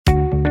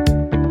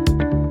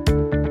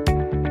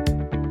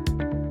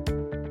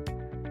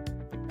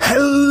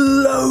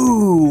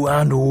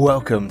and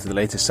welcome to the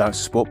latest Science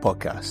of Sport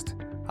podcast.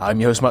 I'm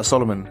your host Matt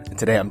Solomon, and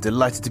today I'm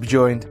delighted to be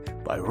joined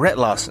by Rhett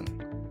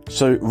Larsen.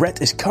 So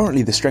Rhett is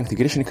currently the strength and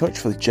conditioning coach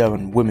for the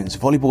German women's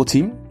volleyball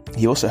team.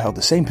 He also held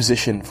the same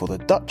position for the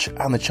Dutch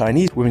and the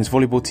Chinese women's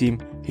volleyball team.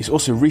 He's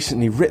also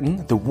recently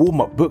written the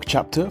warm-up book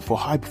chapter for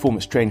high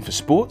performance training for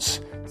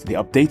sports, the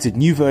updated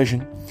new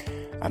version,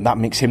 and that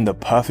makes him the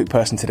perfect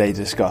person today to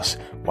discuss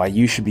why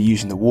you should be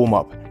using the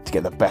warm-up to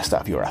get the best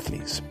out of your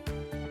athletes.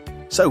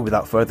 So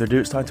without further ado,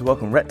 it's time to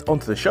welcome Rhett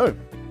onto the show.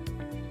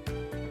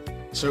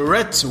 So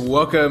Rhett,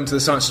 welcome to the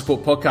Science of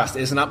Sport podcast.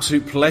 It's an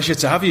absolute pleasure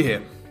to have you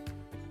here.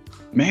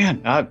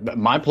 Man,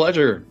 my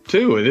pleasure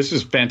too. This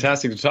is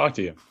fantastic to talk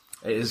to you.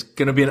 It is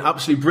going to be an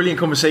absolutely brilliant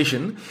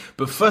conversation.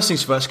 But first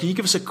things first, can you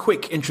give us a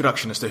quick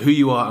introduction as to who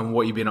you are and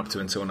what you've been up to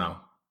until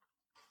now?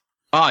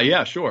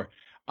 Yeah, sure.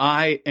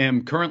 I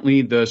am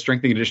currently the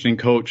strength and conditioning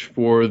coach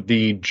for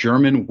the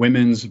German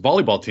women's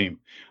volleyball team.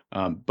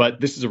 But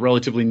this is a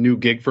relatively new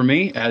gig for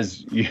me.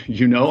 As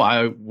you know,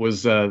 I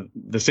was the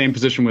same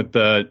position with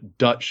the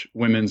Dutch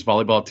women's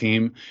volleyball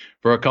team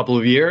for a couple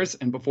of years.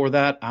 And before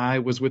that, I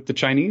was with the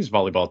Chinese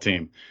volleyball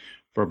team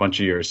for a bunch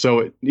of years.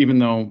 So even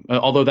though,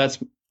 although that's,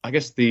 I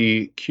guess,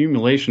 the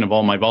accumulation of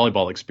all my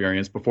volleyball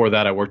experience, before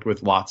that, I worked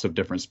with lots of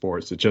different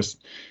sports. It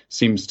just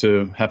seems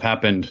to have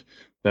happened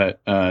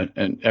that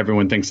and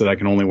everyone thinks that I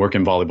can only work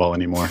in volleyball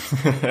anymore.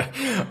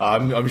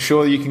 I'm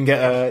sure you can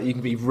get you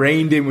can be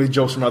reined in with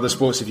jobs from other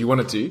sports if you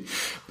wanted to,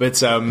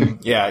 but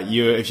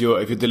if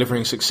you're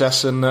delivering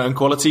success and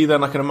quality,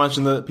 then I can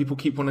imagine that people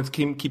keep wanting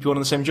to keep you on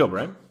the same job,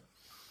 right?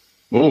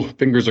 Oh,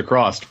 fingers are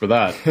crossed for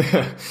that.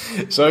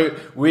 So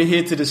we're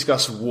here to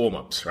discuss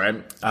warm-ups,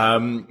 right?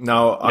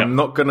 Now, I'm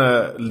not going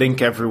to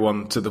link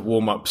everyone to the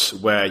warm-ups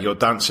where you're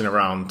dancing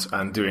around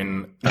and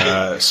doing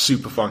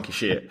super funky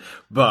shit.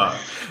 But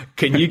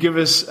can you give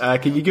us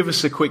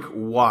a quick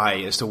why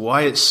as to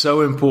why it's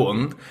so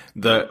important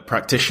that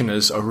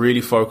practitioners are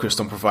really focused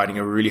on providing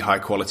a really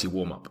high-quality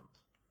warm-up?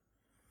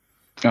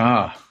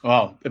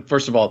 Well,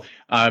 first of all,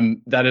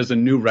 that is a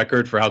new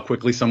record for how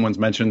quickly someone's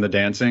mentioned the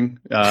dancing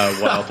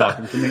while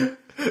talking to me.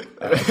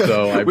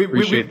 So I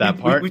appreciate that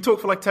part. We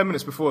talked for like 10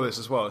 minutes before this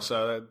as well.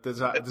 So does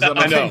that not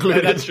I know,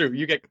 include? That's true.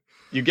 You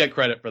get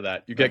credit for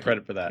that. You get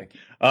credit for that.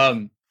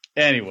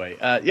 Anyway,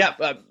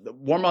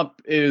 warm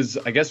up is,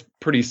 I guess,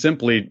 pretty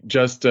simply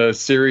just a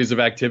series of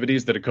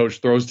activities that a coach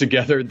throws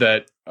together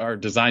that are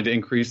designed to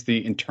increase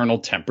the internal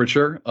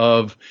temperature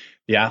of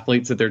the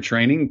athletes that they're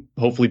training,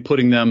 hopefully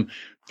putting them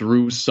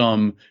through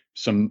some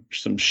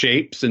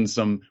shapes and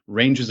some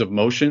ranges of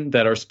motion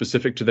that are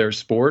specific to their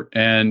sport,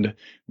 and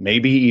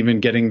maybe even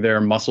getting their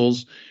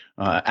muscles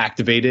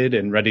activated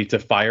and ready to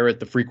fire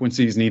at the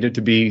frequencies needed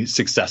to be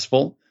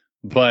successful.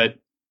 But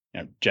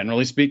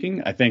generally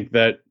speaking, I think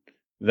that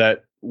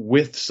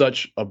with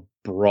such a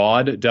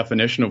broad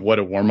definition of what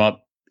a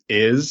warm-up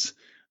is,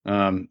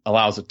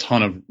 allows a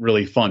ton of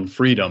really fun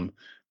freedom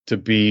to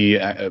be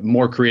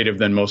more creative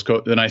than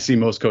than I see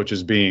most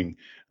coaches being,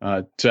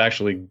 to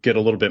actually get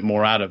a little bit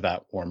more out of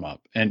that warm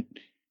up. And,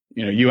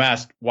 you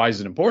asked, why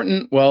is it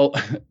important? Well,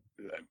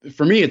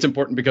 for me, it's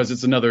important because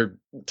it's another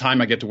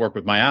time I get to work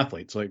with my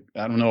athletes. Like,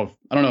 I don't know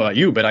about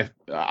you, but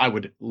I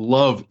would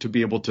love to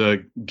be able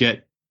to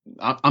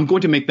I'm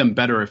going to make them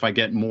better if I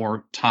get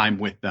more time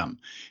with them.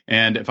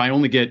 And if I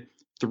only get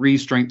 3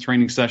 strength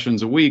training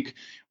sessions a week,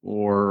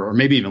 or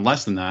maybe even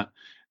less than that,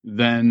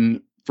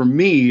 then for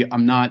me,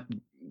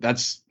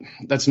 that's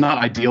not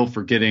ideal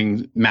for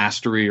getting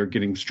mastery or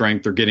getting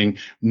strength or getting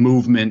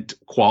movement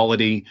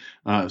quality,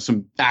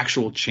 some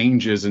actual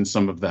changes in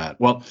some of that.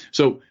 Well,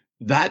 so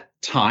that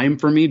time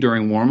for me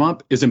during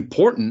warm-up is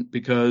important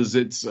because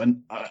it's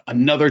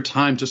another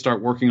time to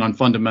start working on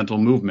fundamental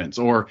movements.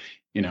 Or,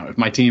 if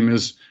my team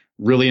is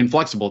really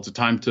inflexible, it's a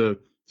time to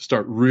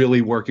start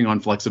really working on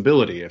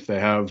flexibility. If they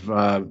have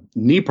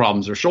knee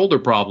problems or shoulder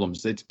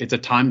problems, it's a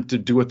time to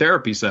do a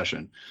therapy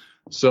session.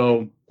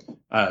 So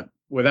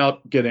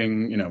without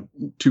getting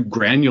too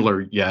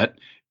granular yet,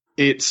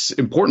 it's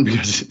important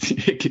because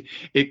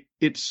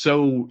it's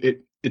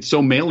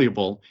so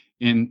malleable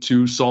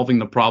into solving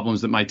the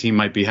problems that my team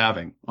might be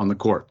having on the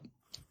court.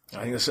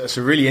 I think that's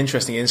a really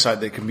interesting insight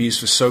that can be used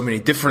for so many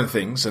different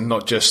things, and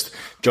not just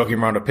jogging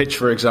around a pitch,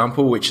 for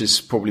example, which is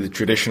probably the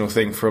traditional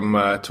thing from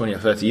 20 or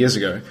 30 years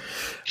ago.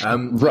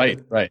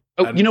 Right.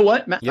 Oh, you know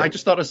what, Matt? Yep. I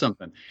just thought of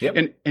something.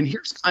 Yep. And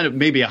here's kind of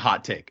maybe a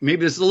hot take.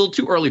 Maybe this is a little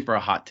too early for a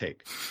hot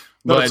take.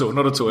 Not at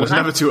all. It's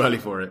never too early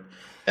for it.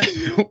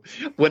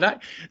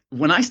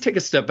 When I take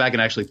a step back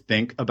and actually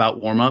think about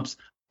warm-ups,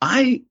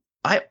 I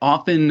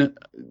often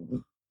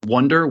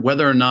wonder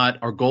whether or not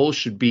our goal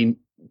should be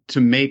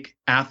to make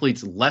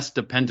athletes less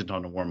dependent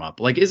on a warm-up.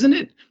 Like, isn't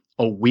it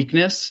a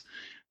weakness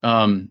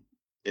of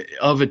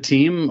a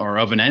team or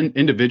of an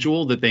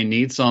individual that they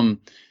need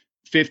some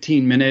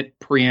 15-minute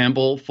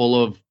preamble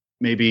full of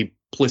maybe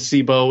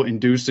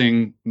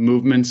placebo-inducing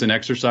movements and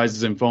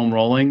exercises and foam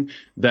rolling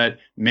that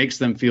makes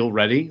them feel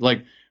ready?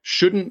 Like,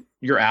 shouldn't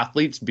your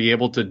athletes be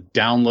able to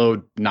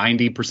download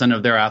 90%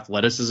 of their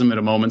athleticism at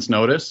a moment's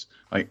notice?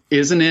 Like,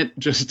 isn't it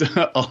just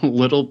a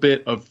little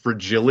bit of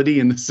fragility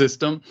in the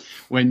system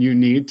when you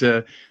need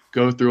to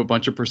go through a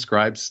bunch of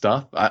prescribed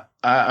stuff?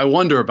 I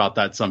wonder about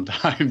that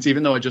sometimes,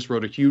 even though I just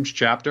wrote a huge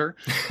chapter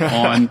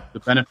on the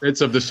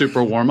benefits of the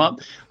super warm-up.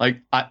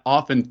 Like, I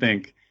often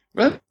think,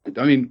 well,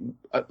 I mean,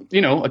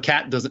 a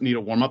cat doesn't need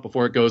a warm-up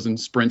before it goes and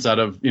sprints out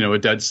of, a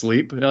dead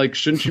sleep. Like,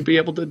 shouldn't you be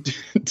able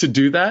to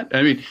do that?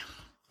 I mean,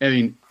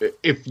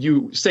 if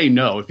you say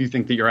no, if you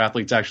think that your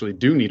athletes actually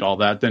do need all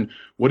that, then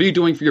what are you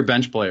doing for your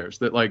bench players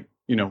that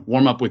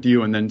warm up with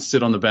you and then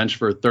sit on the bench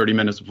for 30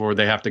 minutes before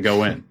they have to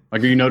go in?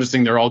 Like, are you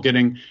noticing they're all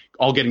getting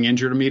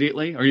injured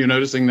immediately? Are you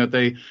noticing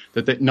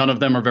that none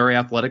of them are very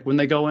athletic when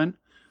they go in?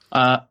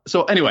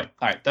 So anyway,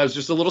 all right, that was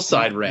just a little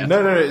side rant.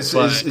 No,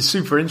 it's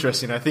super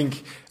interesting. I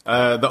think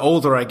the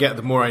older I get,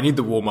 the more I need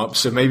the warm up.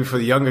 So maybe for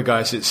the younger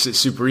guys, it's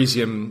super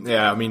easy. And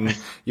yeah, I mean,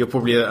 you're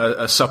probably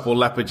a supple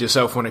leopard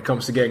yourself when it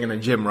comes to getting in a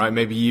gym, right?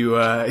 Maybe you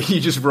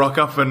just rock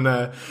up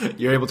and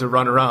you're able to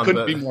run around.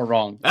 Couldn't be more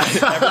wrong.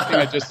 Everything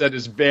I just said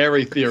is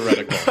very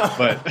theoretical,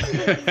 but.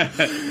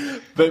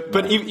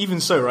 But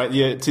even so, right?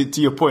 Yeah,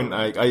 to your point,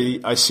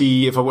 I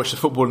see, if I watch the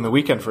football in the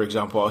weekend, for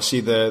example, I'll see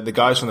the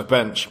guys on the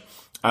bench.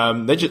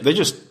 They're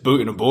just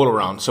booting a ball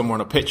around somewhere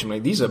on a pitch. I'm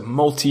like, these are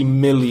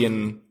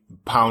multi-million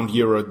pound,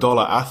 euro,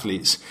 dollar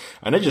athletes,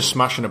 and they're just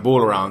smashing a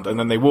ball around. And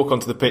then they walk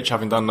onto the pitch,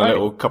 having done a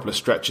little couple of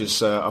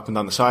stretches up and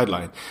down the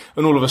sideline,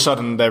 and all of a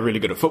sudden they're really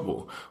good at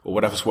football or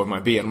whatever sport it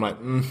might be. And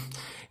I'm like,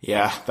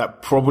 yeah,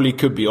 that probably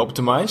could be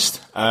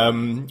optimized,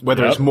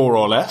 whether it's more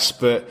or less,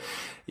 but.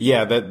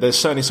 Yeah, there's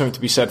certainly something to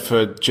be said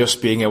for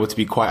just being able to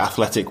be quite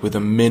athletic with a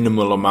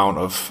minimal amount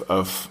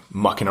of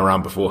mucking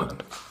around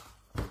beforehand.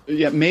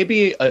 Yeah,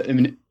 maybe,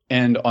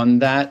 and on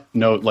that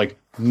note, like,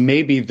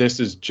 maybe this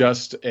is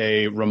just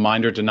a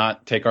reminder to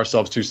not take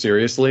ourselves too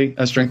seriously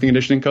as strength and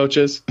conditioning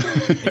coaches.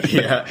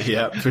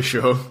 Yeah, for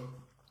sure.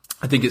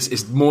 I think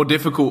it's more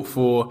difficult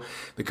for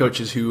the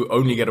coaches who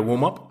only get a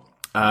warm-up.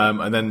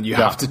 And then you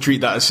have to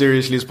treat that as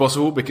seriously as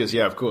possible because,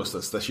 of course,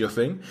 that's your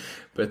thing.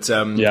 But,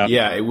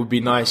 it would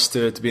be nice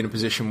to be in a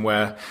position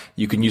where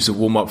you can use the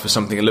warm up for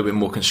something a little bit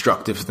more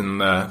constructive than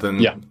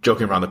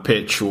joking around the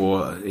pitch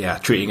or,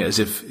 treating it as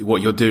if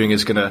what you're doing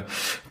is going to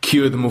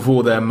cure them of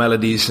all their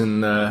maladies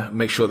and,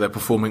 make sure they're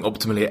performing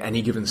optimally at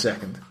any given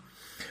second.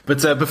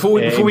 But before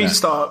we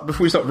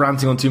start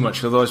ranting on too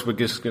much, otherwise we're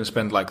just going to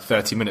spend like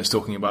 30 minutes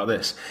talking about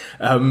this.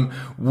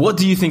 What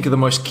do you think are the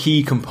most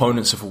key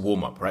components of a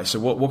warm-up, right? So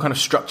what kind of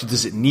structure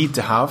does it need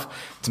to have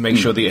to make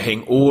sure that you're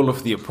hitting all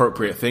of the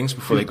appropriate things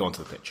before they go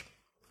onto the pitch?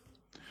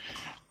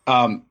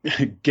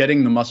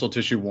 Getting the muscle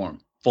tissue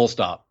warm. Full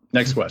stop.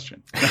 Next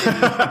question.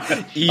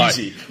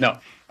 Easy. No.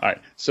 All right.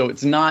 So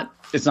it's not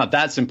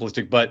that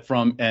simplistic, but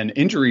from an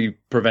injury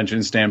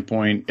prevention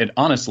standpoint, it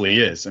honestly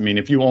is. I mean,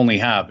 if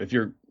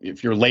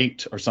you're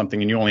late or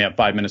something and you only have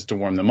 5 minutes to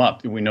warm them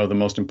up, we know the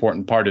most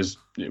important part is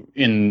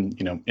in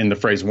the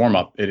phrase warm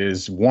up, it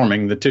is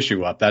warming the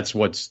tissue up. That's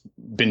what's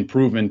been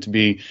proven to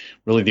be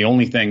really the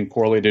only thing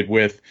correlated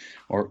with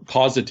or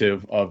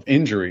causative of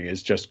injury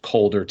is just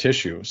colder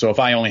tissue. So if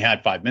I only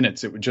had 5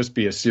 minutes, it would just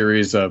be a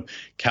series of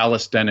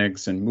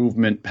calisthenics and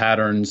movement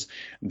patterns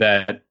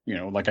that,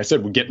 like I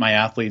said, would get my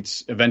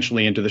athletes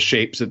eventually into the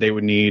shapes that they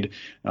would need.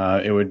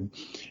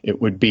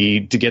 It would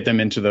be to get them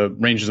into the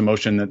ranges of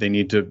motion that they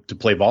need to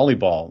play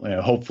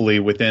volleyball. Hopefully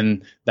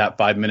within that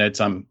 5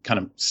 minutes, I'm kind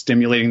of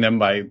stimulating them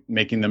by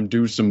making them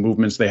do some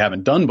movements they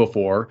haven't done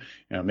before.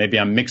 Maybe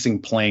I'm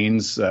mixing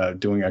planes,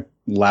 doing a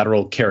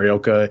lateral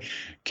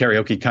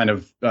karaoke kind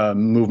of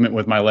movement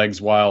with my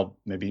legs while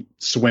maybe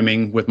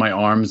swimming with my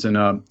arms in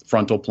a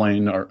frontal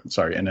plane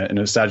in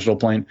a sagittal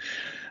plane.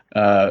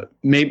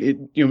 Maybe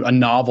a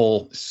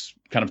novel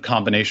kind of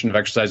combination of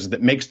exercises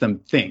that makes them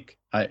think.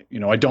 I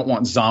don't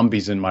want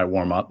zombies in my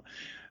warm up,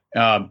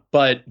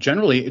 but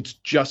generally it's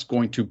just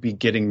going to be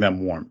getting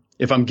them warm.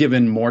 If I'm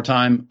given more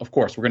time, of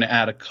course, we're going to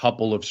add a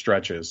couple of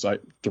stretches,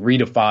 like 3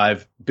 to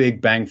 5 big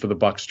bang for the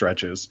buck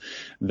stretches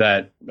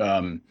that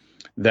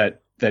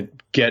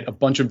get a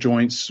bunch of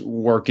joints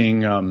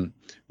working.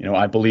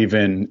 I believe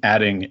in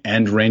adding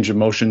end range of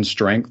motion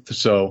strength.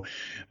 So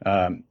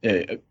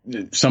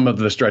some of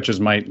the stretches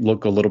might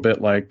look a little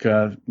bit like,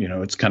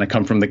 it's kind of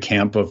come from the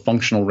camp of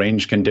functional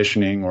range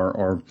conditioning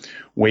or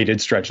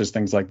weighted stretches,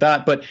 things like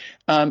that. But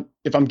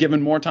if I'm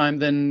given more time,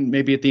 then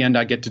maybe at the end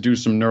I get to do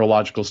some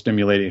neurological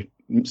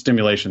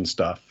stimulation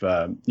stuff,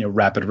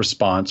 rapid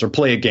response or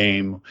play a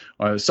game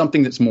or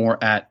something that's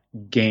more at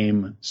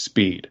game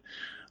speed.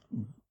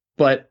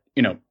 But,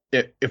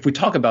 if we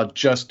talk about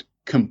just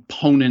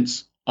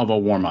components of a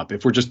warm-up,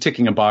 if we're just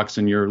ticking a box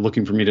and you're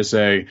looking for me to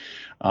say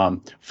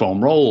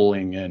foam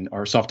rolling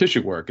or soft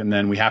tissue work, and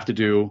then we have to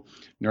do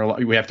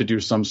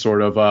some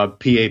sort of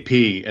PAP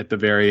at the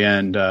very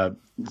end,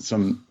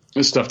 some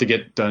stuff to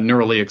get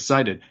neurally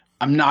excited.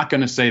 I'm not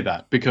going to say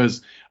that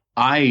because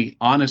I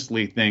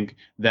honestly think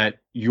that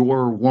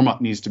your warm-up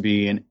needs to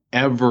be an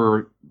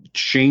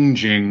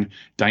ever-changing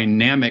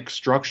dynamic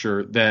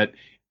structure that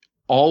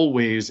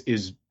always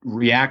is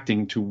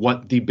reacting to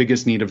what the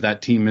biggest need of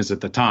that team is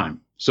at the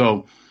time.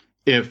 So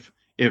if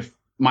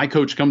my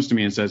coach comes to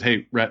me and says,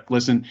 hey, Rhett,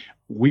 listen,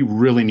 we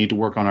really need to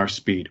work on our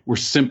speed. We're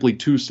simply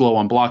too slow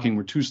on blocking.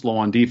 We're too slow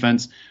on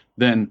defense.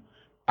 Then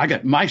I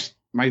got my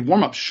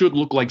warm-up should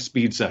look like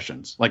speed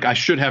sessions. Like I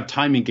should have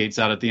timing gates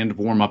out at the end of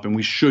warm-up, and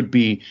we should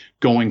be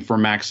going for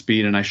max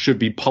speed, and I should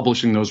be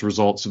publishing those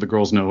results so the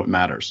girls know what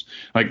matters.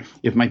 Like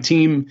if my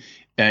team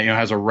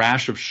has a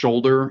rash of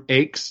shoulder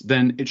aches,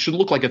 then it should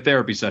look like a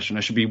therapy session.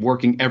 I should be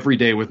working every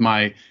day with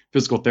my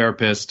physical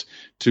therapist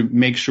to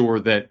make sure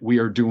that we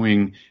are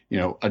doing,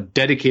 a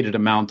dedicated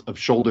amount of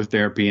shoulder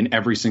therapy in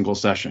every single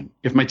session.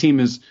 If my team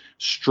is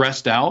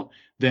stressed out,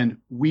 then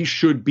we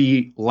should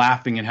be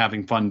laughing and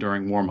having fun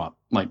during warm-up.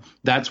 Like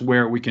that's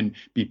where we can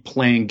be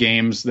playing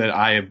games that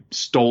I have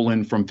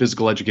stolen from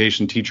physical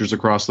education teachers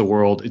across the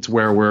world. It's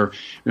where we're,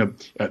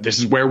 this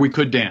is where we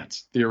could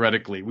dance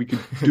theoretically. We could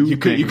do. you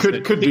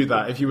could do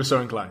that if you were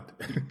so inclined.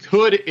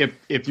 Could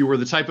if you were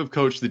the type of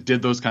coach that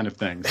did those kind of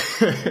things.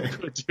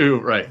 Could do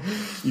right.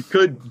 You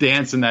could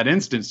dance in that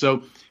instance.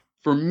 So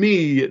for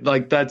me,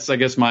 like that's I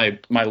guess my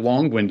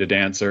long-winded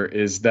answer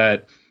is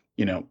that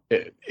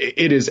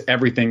it is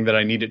everything that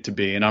I need it to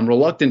be, and I'm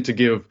reluctant to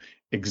give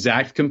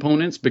exact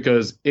components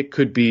because it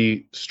could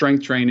be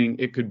strength training,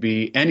 it could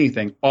be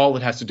anything. All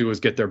it has to do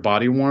is get their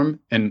body warm,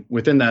 and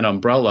within that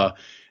umbrella,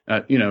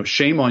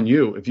 shame on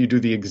you if you do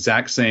the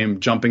exact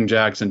same jumping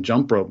jacks and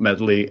jump rope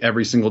medley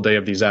every single day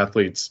of these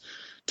athletes'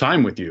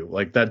 time with you.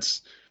 Like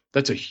that's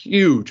a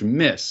huge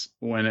miss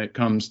when it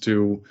comes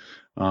to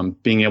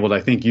being able to,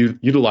 I think,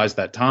 utilize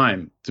that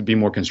time to be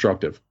more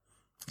constructive.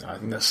 I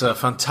think that's a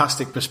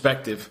fantastic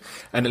perspective,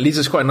 and it leads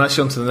us quite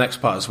nicely onto the next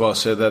part as well.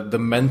 So the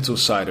mental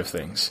side of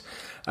things.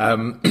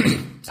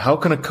 How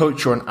can a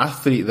coach or an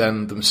athlete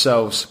then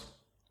themselves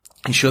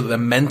ensure that they're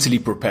mentally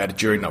prepared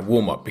during that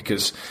warm-up?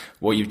 Because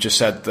what you've just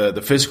said,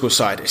 the physical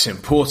side is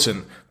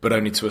important, but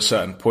only to a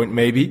certain point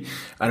maybe.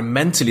 And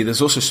mentally,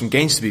 there's also some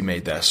gains to be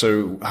made there.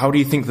 So how do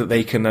you think that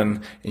they can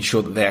then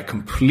ensure that they are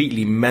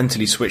completely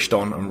mentally switched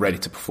on and ready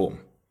to perform?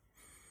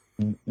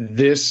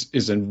 This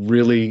is a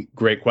really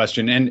great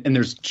question. And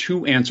there's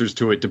two answers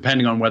to it,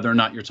 depending on whether or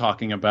not you're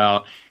talking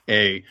about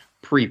a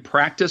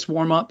pre-practice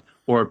warm-up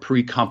or a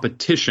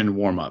pre-competition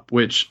warm-up,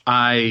 which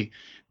I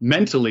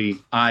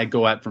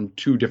go at from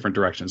two different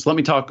directions. Let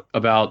me talk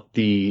about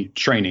the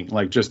training,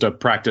 like just a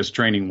practice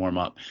training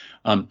warm-up.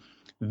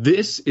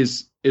 This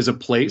is a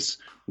place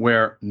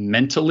where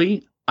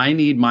mentally I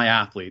need my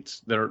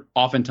athletes that are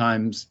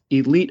oftentimes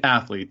elite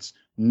athletes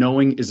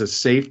knowing is a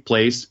safe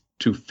place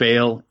to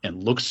fail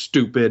and look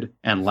stupid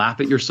and laugh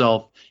at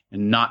yourself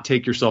and not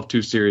take yourself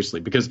too seriously.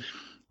 Because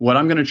what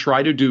I'm going to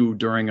try to do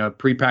during a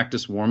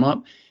pre-practice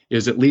warm-up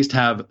is at least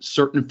have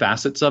certain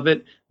facets of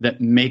it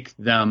that make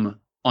them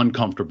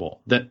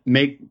uncomfortable, that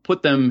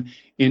put them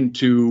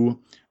into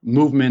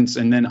movements.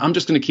 And then I'm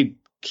just going to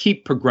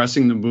keep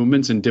progressing the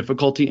movements in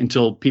difficulty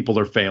until people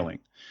are failing.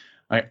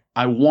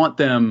 I want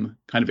them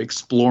kind of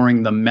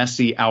exploring the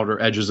messy outer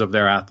edges of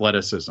their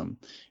athleticism.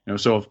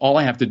 So if all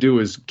I have to do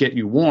is get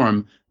you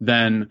warm,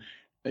 then,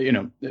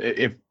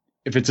 if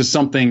it's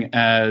something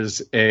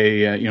as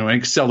an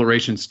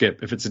acceleration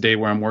skip, if it's a day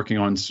where I'm working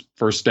on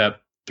first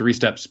step,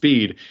 3-step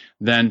speed,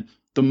 then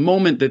the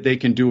moment that they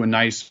can do a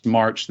nice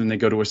march, then they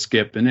go to a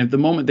skip. And if the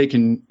moment they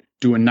can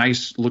do a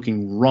nice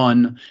looking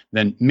run,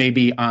 then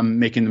maybe I'm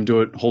making them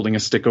do it holding a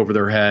stick over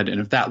their head. And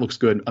if that looks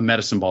good, a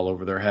medicine ball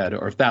over their head.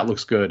 Or if that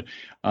looks good,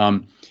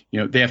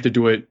 they have to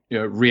do it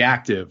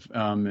reactive.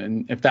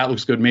 And if that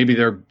looks good, maybe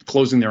they're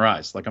closing their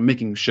eyes. Like I'm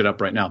making shit up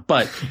right now,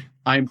 but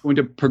I'm going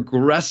to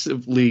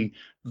progressively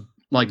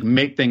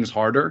make things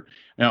harder.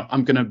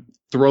 I'm going to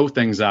throw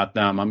things at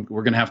them.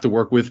 We're going to have to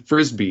work with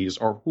frisbees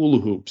or hula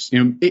hoops.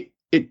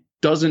 It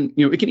doesn't,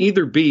 it can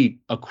either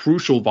be a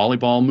crucial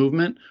volleyball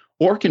movement,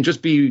 or it can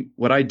just be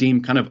what I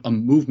deem kind of a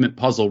movement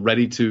puzzle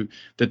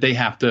that they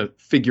have to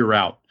figure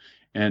out.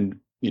 And,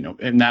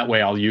 in that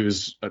way I'll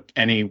use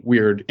any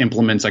weird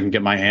implements I can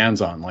get my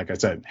hands on. Like I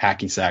said,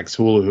 hacky sacks,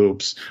 hula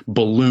hoops,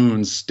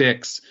 balloons,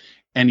 sticks,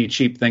 any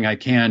cheap thing I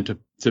can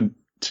to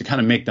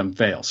kind of make them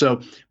fail.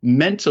 So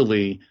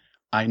mentally,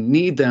 I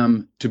need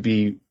them to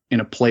be in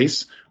a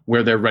place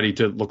where they're ready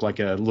to look like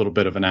a little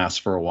bit of an ass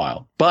for a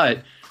while.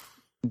 But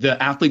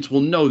the athletes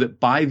will know that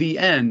by the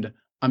end,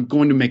 I'm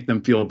going to make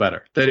them feel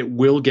better, that it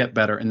will get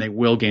better and they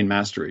will gain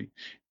mastery.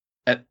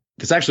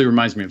 This actually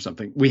reminds me of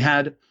something. We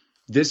had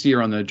this year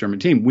on the German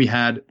team, we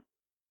had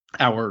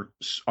our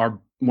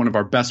one of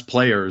our best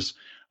players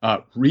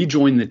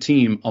rejoin the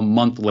team a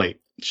month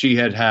late. She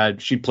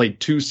played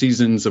 2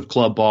 seasons of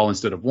club ball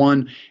instead of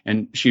 1,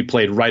 and she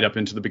played right up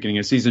into the beginning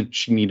of the season.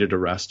 She needed a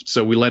rest.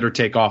 So we let her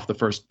take off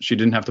she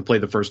didn't have to play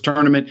the first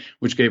tournament,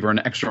 which gave her an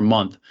extra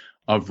month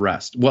of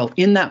rest. Well,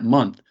 in that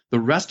month, the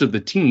rest of the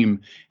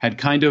team had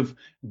kind of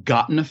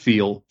gotten a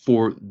feel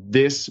for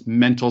this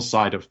mental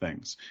side of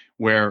things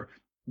where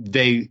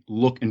they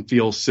look and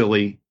feel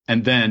silly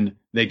and then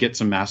they get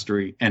some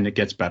mastery and it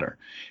gets better.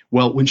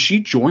 Well, when she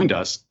joined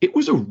us, it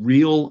was a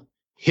real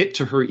hit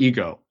to her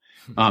ego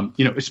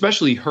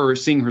Especially her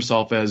seeing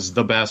herself as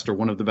the best or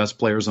one of the best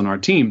players on our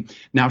team.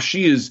 Now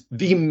she is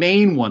the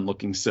main one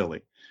looking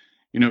silly.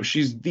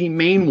 She's the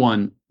main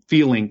one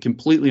feeling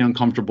completely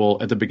uncomfortable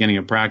at the beginning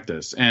of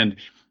practice. And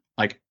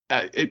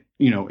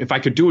if I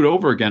could do it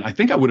over again, I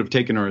think I would have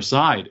taken her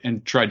aside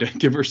and tried to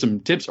give her some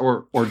tips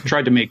or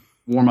tried to make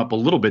warm up a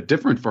little bit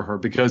different for her,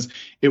 because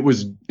it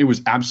was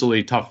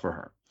absolutely tough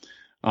for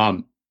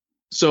her.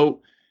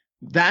 So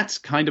that's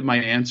kind of my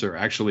answer,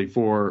 actually,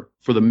 for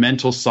the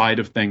mental side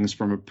of things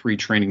from a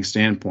pre-training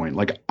standpoint.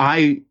 Like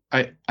I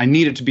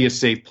need it to be a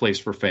safe place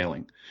for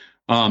failing.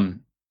 Now,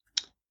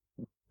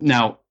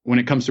 when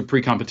it comes to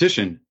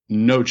pre-competition,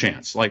 no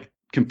chance. Like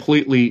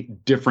completely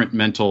different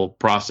mental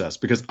process,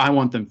 because I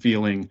want them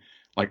feeling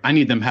like, I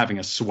need them having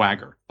a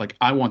swagger. Like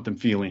I want them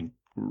feeling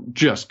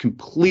just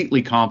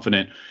completely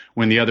confident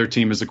when the other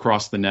team is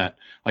across the net.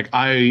 Like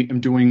I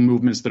am doing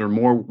movements that are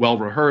more well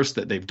rehearsed,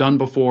 that they've done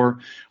before,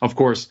 of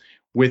course,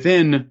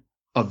 within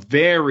a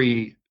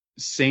very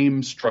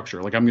same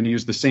structure. Like I'm going to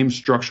use the same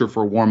structure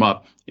for warm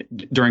up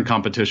during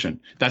competition.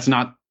 That's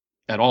not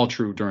at all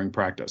true during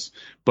practice,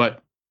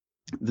 but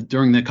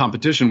during the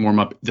competition warm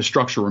up, the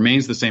structure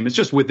remains the same. It's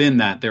just within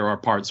that there are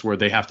parts where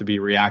they have to be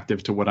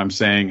reactive to what I'm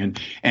saying.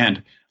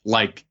 And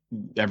like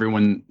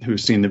everyone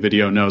who's seen the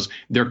video knows,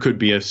 there could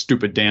be a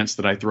stupid dance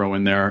that I throw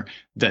in there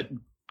that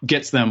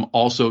gets them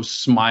also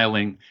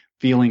smiling,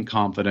 feeling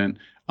confident.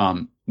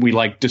 We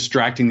like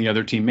distracting the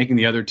other team, making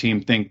the other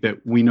team think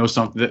that we know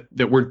something,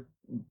 that we're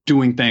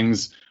doing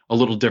things a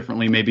little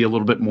differently, maybe a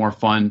little bit more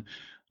fun.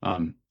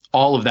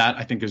 All of that,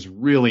 I think, is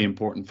really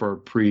important for a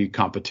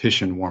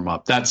pre-competition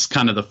warm-up. That's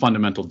kind of the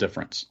fundamental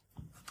difference.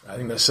 I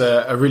think that's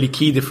a really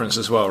key difference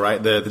as well,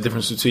 right? The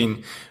difference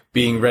between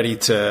being ready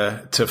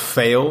to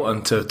fail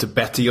and to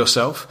better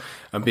yourself,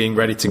 and being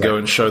ready to go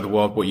and show the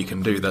world what you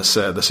can do. That's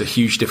a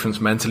huge difference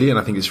mentally, and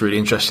I think it's really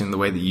interesting the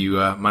way that you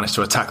managed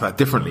to attack that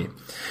differently.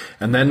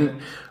 And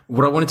then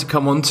what I wanted to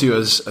come on to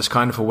as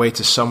kind of a way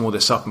to sum all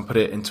this up and put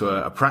it into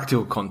a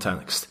practical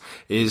context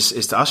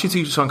is to ask you to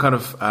do some kind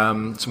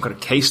of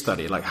case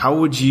study. Like, how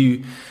would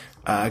you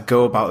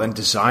go about then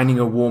designing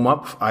a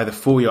warm-up either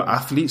for your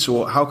athletes,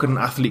 or how can an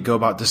athlete go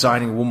about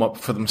designing a warm-up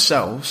for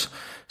themselves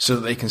so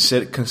that they can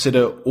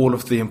consider all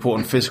of the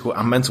important physical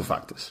and mental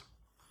factors?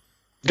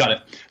 Got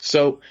it.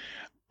 So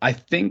I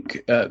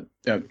think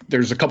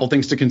there's a couple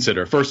things to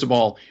consider. First of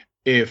all,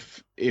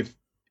 if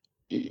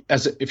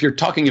you're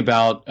talking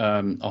about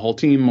a whole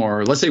team,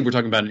 or let's say we're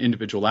talking about an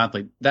individual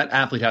athlete, that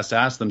athlete has to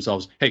ask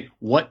themselves, hey,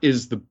 what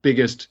is the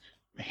biggest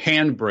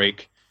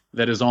handbrake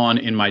that is on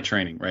in my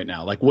training right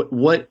now? Like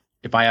what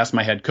if I ask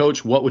my head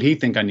coach, what would he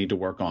think I need to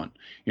work on?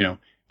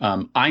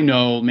 I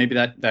know maybe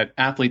that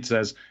athlete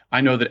says,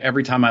 I know that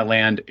every time I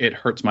land, it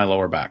hurts my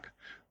lower back.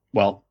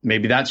 Well,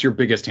 maybe that's your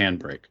biggest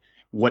handbrake.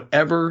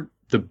 Whatever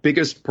the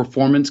biggest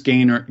performance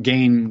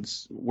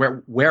gains,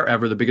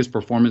 wherever the biggest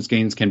performance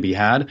gains can be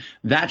had,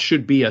 that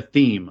should be a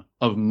theme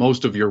of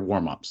most of your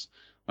warm-ups.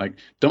 Like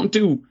don't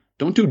do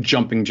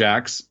jumping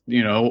jacks,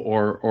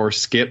 or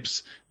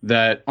skips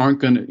that aren't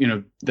going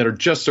to, that are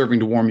just serving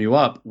to warm you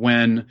up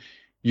when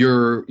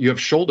you have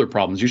shoulder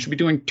problems. You should be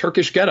doing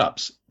Turkish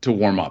get-ups to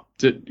warm up.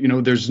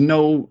 There's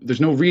no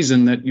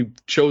reason that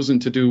you've chosen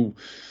to do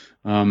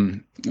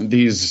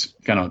these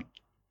kind of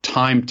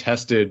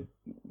time-tested,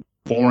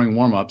 boring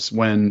warm-ups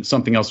when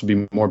something else would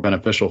be more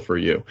beneficial for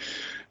you.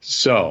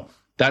 So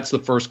that's the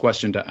first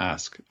question to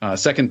ask.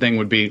 Second thing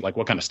would be, like,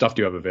 what kind of stuff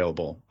do you have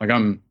available? Like,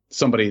 I'm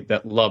somebody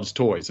that loves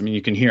toys. I mean,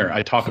 you can hear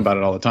I talk about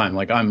it all the time.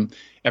 Like,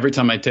 every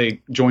time I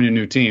join a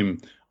new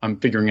team, I'm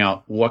figuring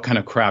out what kind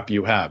of crap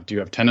you have. Do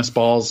you have tennis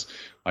balls?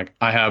 Like,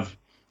 I have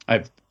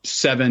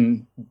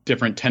 7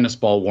 different tennis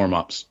ball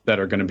warm-ups that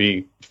are going to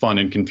be fun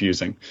and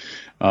confusing.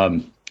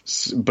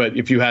 But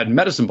if you had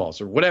medicine balls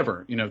or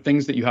whatever,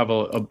 things that you have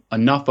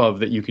enough of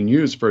that you can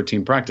use for a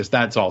team practice,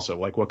 that's also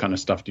like, what kind of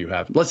stuff do you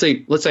have? Let's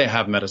say I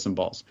have medicine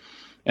balls,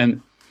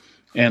 and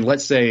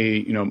let's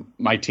say,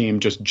 my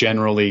team just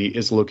generally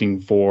is looking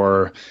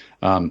for,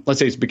 let's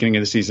say it's the beginning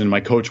of the season,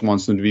 my coach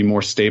wants them to be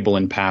more stable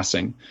in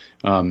passing,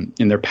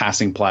 in their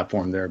passing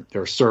platform,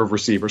 their serve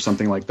receive or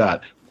something like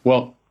that.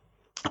 Well,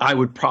 I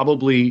would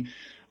probably,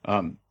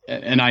 and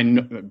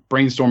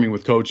brainstorming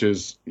with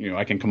coaches,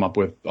 I can come up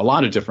with a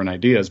lot of different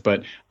ideas,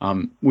 but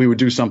we would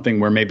do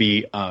something where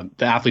maybe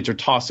the athletes are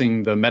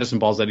tossing the medicine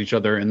balls at each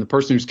other, and the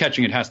person who's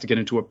catching it has to get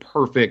into a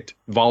perfect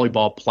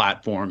volleyball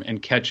platform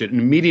and catch it and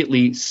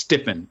immediately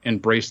stiffen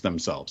and brace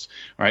themselves.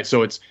 All right,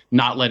 so it's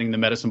not letting the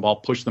medicine ball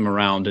push them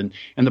around, and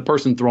the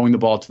person throwing the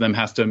ball to them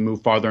has to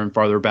move farther and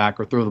farther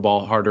back or throw the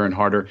ball harder and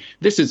harder.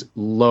 This is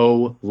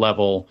low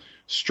level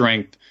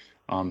strength,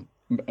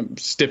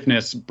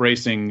 stiffness,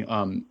 bracing,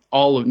 none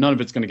of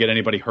it's going to get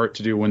anybody hurt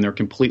to do when they're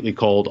completely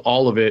cold.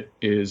 All of it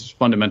is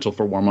fundamental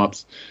for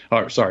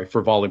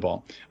for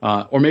volleyball.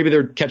 Or maybe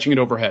they're catching it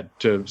overhead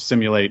to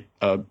simulate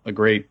a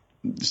great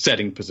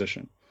setting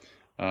position.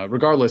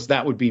 Regardless,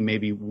 that would be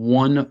maybe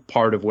one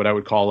part of what I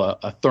would call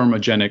a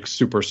thermogenic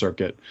super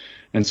circuit.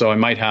 And so I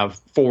might have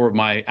 4 of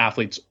my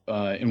athletes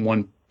in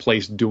one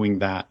place doing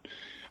that.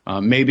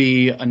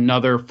 Maybe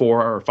another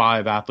 4 or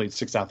 5 athletes,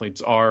 6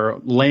 athletes are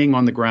laying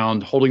on the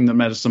ground, holding the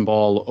medicine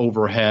ball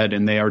overhead,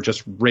 and they are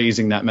just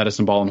raising that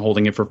medicine ball and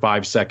holding it for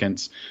 5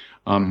 seconds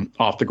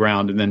off the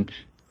ground, and then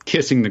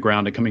kissing the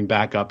ground and coming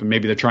back up. And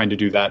maybe they're trying to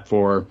do that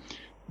for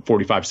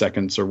 45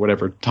 seconds or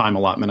whatever time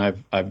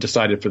allotment I've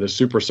decided for this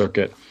super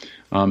circuit.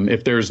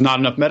 If there's not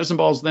enough medicine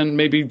balls, then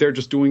maybe they're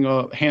just doing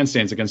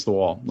handstands against the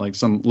wall, like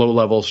some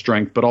low-level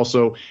strength, but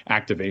also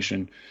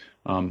activation.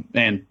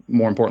 And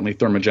more importantly,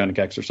 thermogenic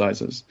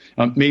exercises.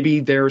 Maybe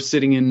they're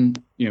sitting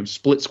in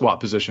split squat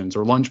positions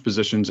or lunge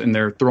positions, and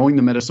they're throwing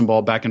the medicine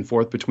ball back and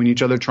forth between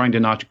each other, trying to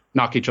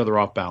knock each other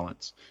off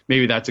balance.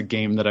 Maybe that's a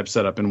game that I've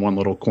set up in one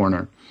little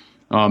corner.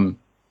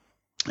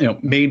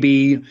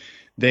 Maybe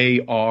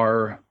they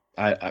are,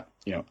 I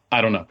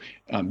don't know,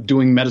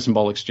 doing medicine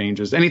ball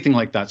exchanges, anything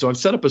like that. So I've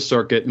set up a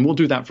circuit, and we'll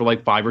do that for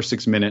like 5 or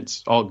 6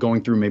 minutes, all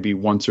going through maybe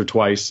once or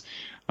twice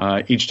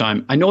each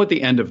time. I know at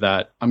the end of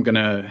that, I'm going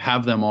to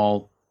have them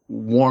all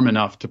warm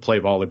enough to play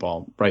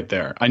volleyball right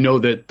there. I know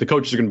that the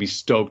coaches are going to be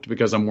stoked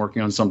because I'm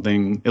working on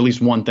something, at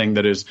least one thing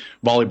that is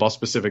volleyball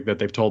specific that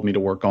they've told me to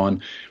work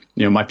on.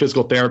 My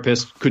physical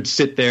therapist could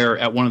sit there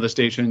at one of the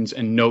stations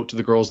and note to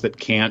the girls that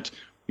can't,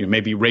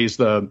 maybe raise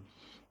the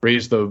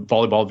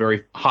volleyball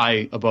very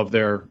high above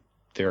their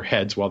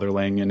heads while they're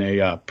laying in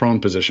a prone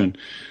position.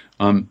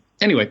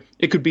 Anyway,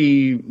 we could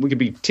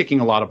be ticking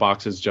a lot of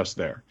boxes just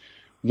there.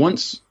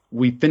 Once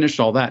we finished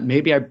all that,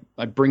 maybe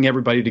I bring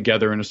everybody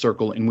together in a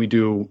circle and we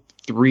do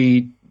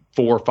 3,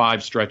 4,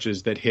 5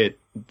 stretches that hit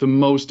the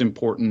most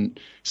important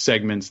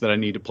segments that I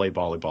need to play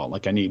volleyball.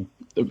 Like I need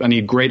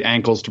great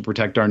ankles to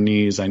protect our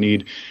knees. I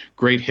need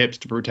great hips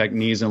to protect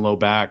knees and low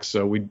back.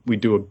 So we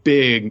do a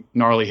big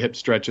gnarly hip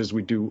stretches.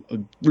 We do a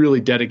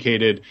really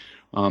dedicated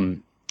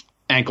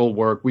ankle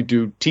work. We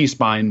do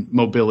T-spine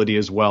mobility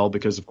as well,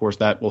 because of course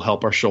that will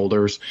help our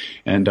shoulders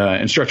and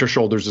stretch our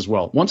shoulders as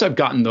well. Once I've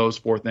gotten those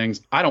 4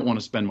 things, I don't want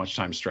to spend much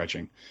time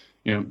stretching.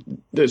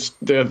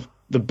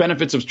 The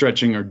benefits of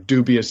stretching are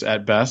dubious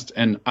at best,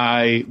 and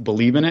I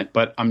believe in it,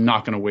 but I'm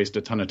not going to waste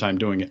a ton of time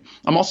doing it.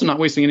 I'm also not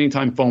wasting any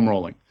time foam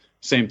rolling.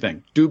 Same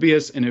thing,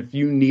 dubious, and if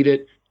you need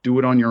it, do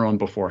it on your own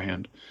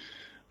beforehand.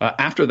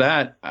 After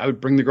that, I would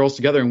bring the girls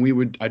together,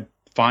 and I'd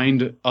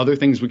find other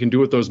things we can do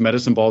with those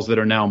medicine balls that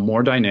are now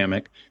more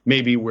dynamic.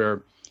 Maybe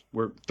we're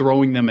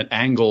throwing them at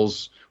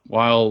angles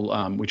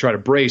while we try to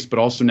brace, but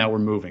also now we're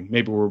moving.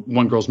 Maybe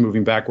one girl's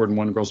moving backward and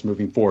one girl's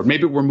moving forward.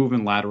 Maybe we're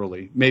moving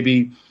laterally.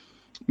 Maybe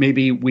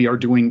we are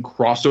doing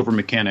crossover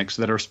mechanics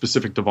that are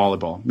specific to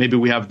volleyball. Maybe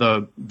we have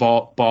the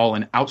ball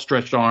in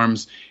outstretched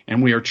arms,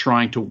 and we are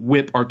trying to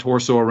whip our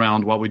torso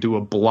around while we do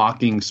a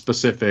blocking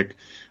specific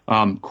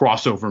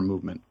crossover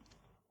movement.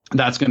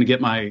 That's going to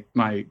get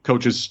my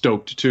coaches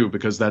stoked too,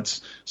 because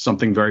that's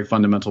something very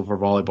fundamental for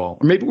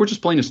volleyball. Or maybe we're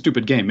just playing a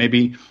stupid game.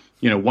 Maybe,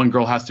 one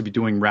girl has to be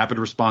doing rapid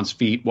response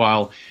feet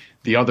while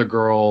the other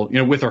girl,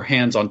 with her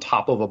hands on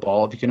top of a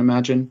ball, if you can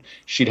imagine,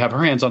 she'd have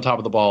her hands on top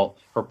of the ball.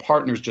 Her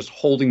partner's just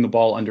holding the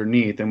ball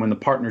underneath. And when the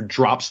partner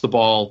drops the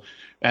ball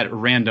at a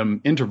random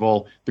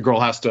interval, the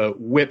girl has to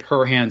whip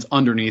her hands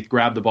underneath,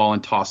 grab the ball,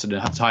 and toss it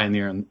as high in the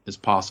air as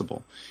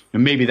possible.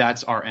 And maybe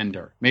that's our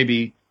ender.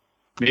 Maybe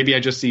I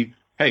just see,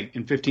 hey,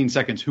 in 15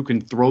 seconds, who can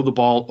throw the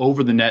ball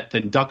over the net,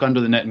 then duck under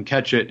the net and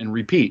catch it and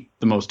repeat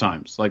the most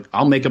times? Like,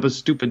 I'll make up a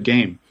stupid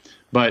game,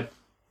 but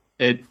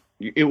it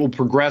will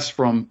progress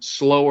from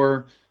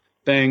slower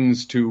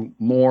things to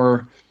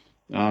more,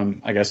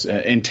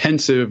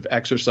 intensive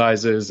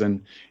exercises.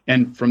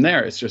 And from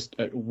there, it's just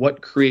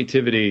what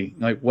creativity,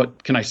 like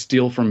what can I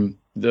steal from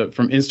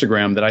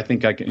Instagram that I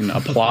think I can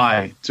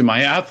apply to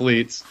my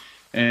athletes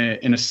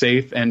in a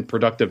safe and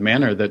productive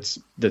manner that's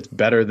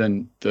better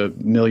than the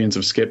millions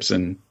of skips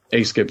and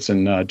A-skips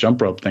and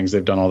jump rope things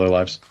they've done all their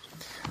lives.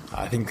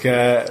 I think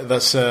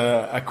that's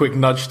a quick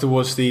nudge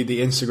towards the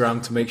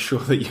Instagram to make sure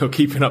that you're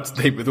keeping up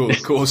to date with all the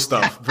core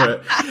stuff.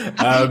 But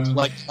do you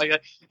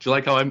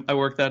like how I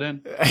work that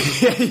in?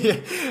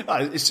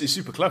 Yeah. It's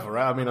super clever,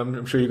 right? I mean,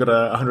 I'm sure you've got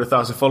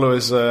 100,000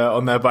 followers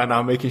on there by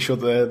now, making sure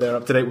that they're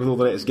up to date with all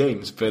the latest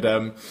games. But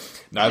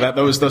no, that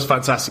was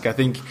fantastic. I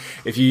think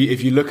if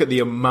you look at the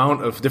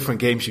amount of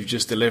different games you've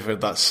just delivered,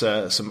 that's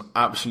some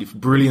absolutely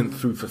brilliant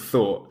food for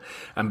thought.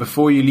 And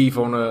before you leave,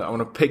 I want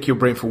to pick your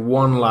brain for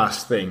one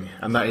last thing,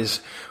 and that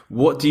is,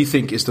 what do you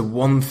think is the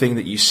one thing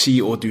that you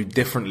see or do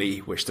differently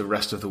which the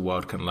rest of the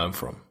world can learn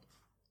from?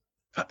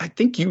 I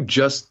think you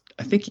just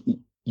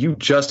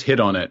hit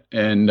on it,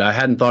 and I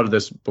hadn't thought of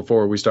this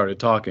before we started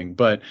talking,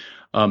 but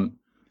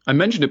I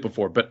mentioned it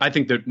before, but I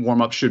think that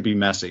warm-up should be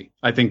messy.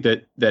 I think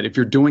that if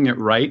you're doing it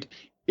right,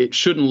 it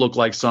shouldn't look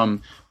like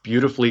some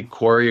beautifully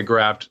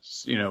choreographed,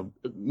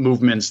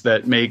 movements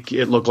that make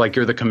it look like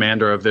you're the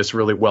commander of this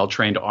really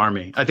well-trained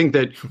army. I think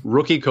that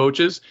rookie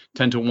coaches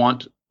tend to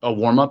want a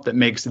warm-up that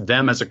makes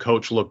them as a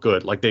coach look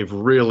good, like they've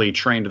really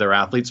trained their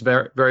athletes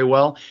very, very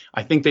well.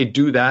 I think they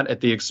do that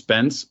at the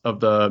expense of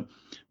the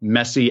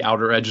messy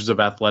outer edges of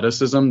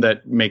athleticism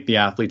that make the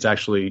athletes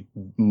actually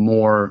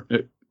more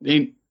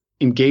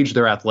engage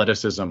their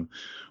athleticism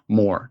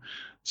more.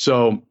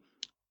 So,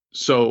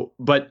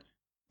 but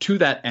to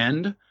that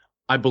end,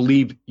 I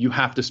believe you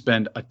have to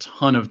spend a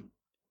ton of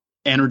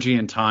energy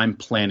and time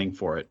planning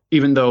for it.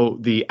 Even though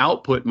the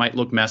output might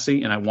look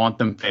messy and I want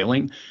them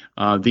failing,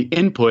 the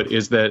input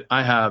is that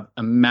I have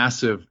a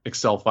massive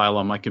Excel file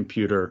on my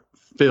computer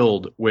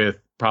filled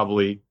with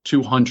probably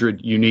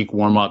 200 unique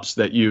warm-ups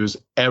that use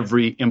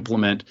every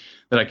implement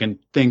that I can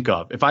think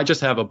of. If I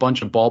just have a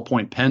bunch of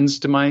ballpoint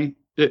pens to my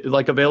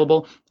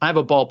available, I have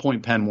a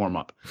ballpoint pen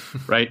warm-up,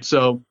 right?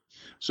 So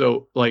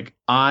like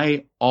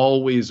I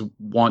always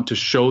want to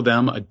show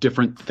them a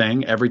different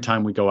thing every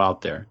time we go out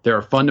there. There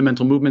are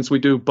fundamental movements we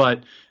do,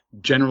 but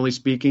generally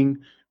speaking,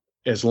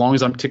 as long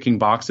as I'm ticking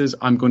boxes,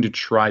 I'm going to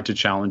try to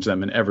challenge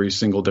them in every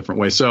single different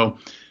way. So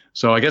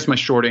I guess my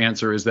short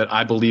answer is that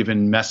I believe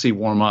in messy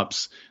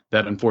warm-ups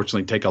that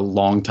unfortunately take a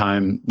long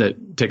time,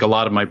 that take a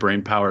lot of my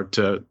brain power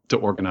to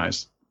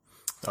organize.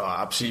 Oh,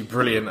 absolutely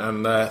brilliant.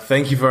 And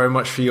thank you very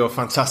much for your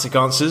fantastic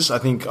answers. I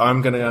think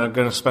I'm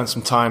gonna spend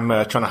some time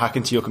trying to hack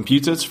into your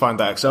computer to find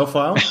that Excel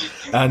file.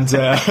 And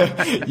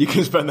you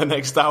can spend the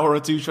next hour or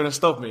two trying to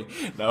stop me.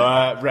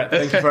 No, Rhett,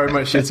 thank you very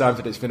much for your time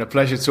today. It's been a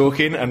pleasure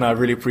talking, and I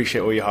really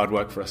appreciate all your hard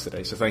work for us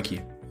today. So thank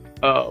you.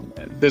 Oh,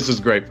 man, this is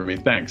great for me.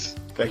 Thanks.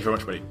 Thank you very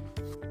much, buddy.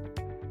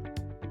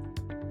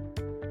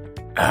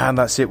 And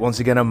that's it.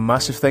 Once again, a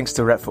massive thanks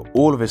to Rhett for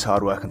all of his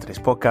hard work on today's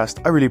podcast.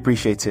 I really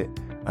appreciate it,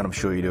 and I'm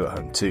sure you do at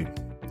home too.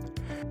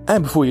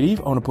 And before you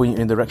leave, I want to point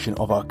you in the direction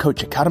of our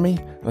Coach Academy.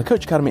 And the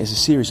Coach Academy is a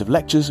series of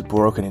lectures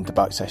broken into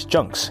bite-sized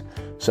chunks.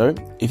 So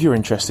if you're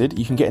interested,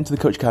 you can get into the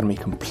Coach Academy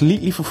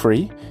completely for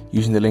free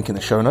using the link in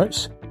the show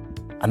notes.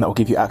 And that will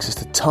give you access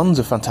to tons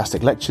of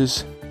fantastic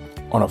lectures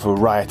on a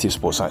variety of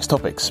sports science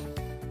topics.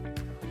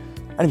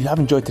 And if you have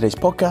enjoyed today's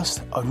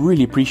podcast, I'd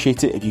really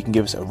appreciate it if you can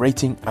give us a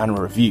rating and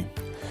a review.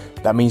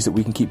 That means that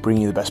we can keep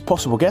bringing you the best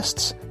possible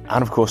guests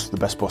and, of course, the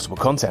best possible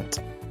content.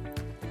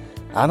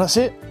 And that's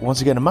it. Once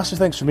again, a massive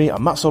thanks from me.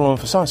 I'm Matt Solomon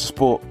for Science of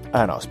Sport,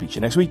 and I'll speak to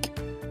you next week.